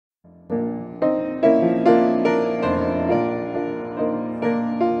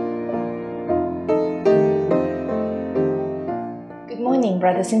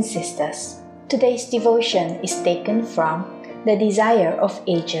brothers and sisters. Today's devotion is taken from The Desire of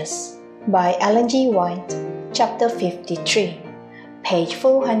Ages by Ellen G. White, chapter 53, page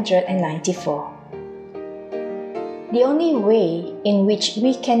 494. The only way in which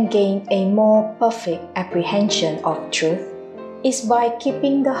we can gain a more perfect apprehension of truth is by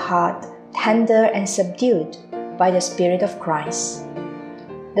keeping the heart tender and subdued by the Spirit of Christ.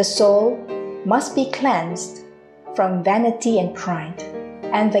 The soul must be cleansed from vanity and pride,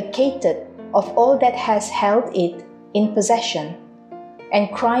 and vacated of all that has held it in possession,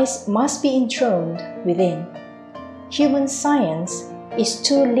 and Christ must be enthroned within. Human science is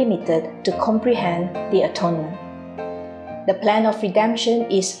too limited to comprehend the atonement. The plan of redemption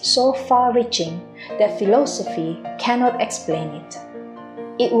is so far-reaching that philosophy cannot explain it.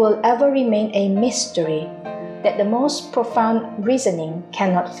 It will ever remain a mystery that the most profound reasoning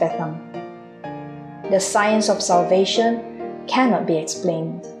cannot fathom. The science of salvation cannot be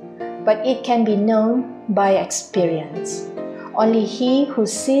explained, but it can be known by experience. Only he who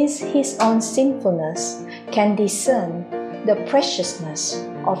sees his own sinfulness can discern the preciousness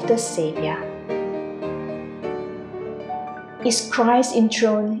of the Saviour. Is Christ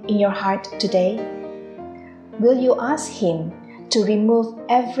enthroned in your heart today? Will you ask Him to remove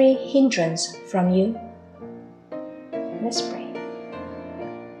every hindrance from you? Let's pray.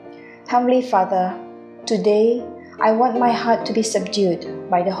 Heavenly Father, today I want my heart to be subdued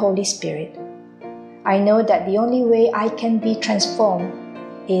by the Holy Spirit. I know that the only way I can be transformed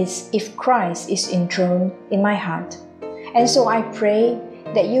is if Christ is enthroned in my heart. And so I pray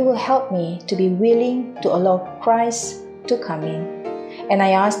that you will help me to be willing to allow Christ to come in. And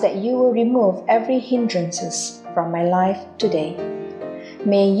I ask that you will remove every hindrances from my life today.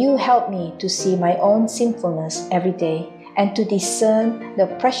 May you help me to see my own sinfulness every day and to discern the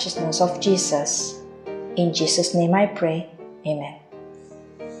preciousness of Jesus. In Jesus' name I pray. Amen.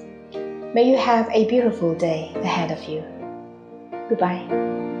 May you have a beautiful day ahead of you. Goodbye.